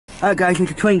Alright guys, there's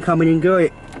a train coming in, go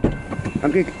it.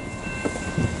 I'm good.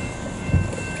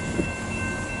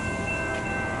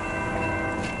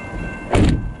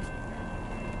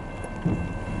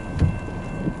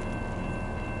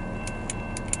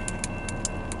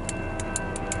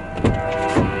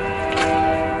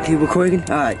 You recording?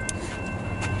 Alright.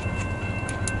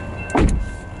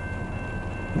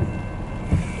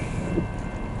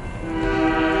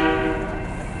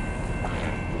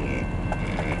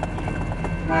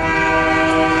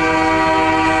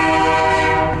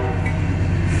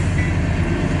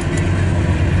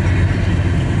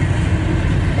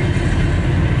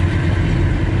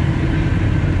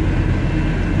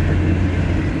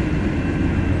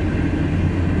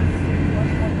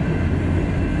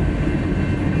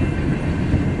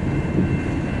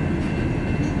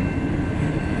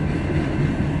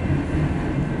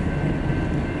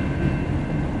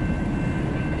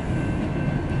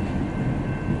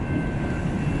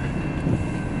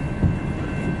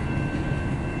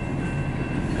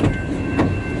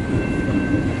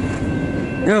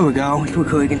 There we go, it's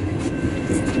recording.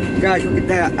 Guys, look at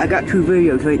that. I got 2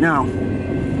 videos right now.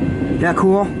 Is that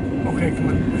cool? Okay, come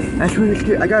on. That's really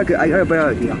good. I got a better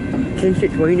idea. Since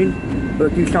it's raining, we'll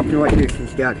do something like this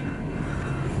instead.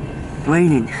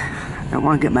 Raining. I don't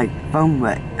want to get my phone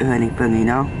wet or anything, you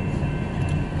know?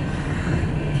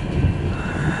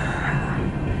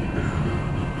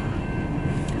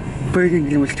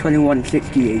 Burlington was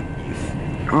 2168.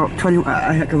 Oh, 20.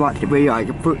 I had to watch the video.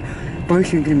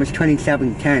 Burlington was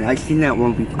 2710. I seen that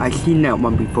one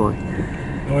before.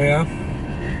 Oh yeah?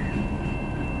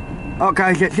 Oh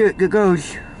guys, that's it. There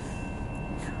goes.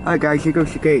 Alright guys, here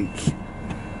goes the gates.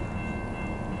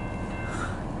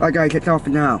 Alright guys, it's off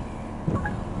now.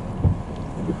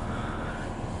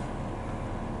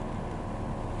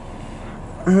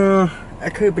 I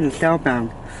could have been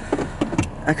southbound.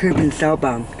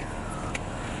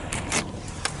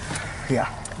 Yeah.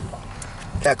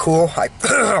 That cool? High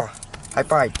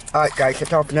five. Alright guys,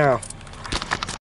 it's off now.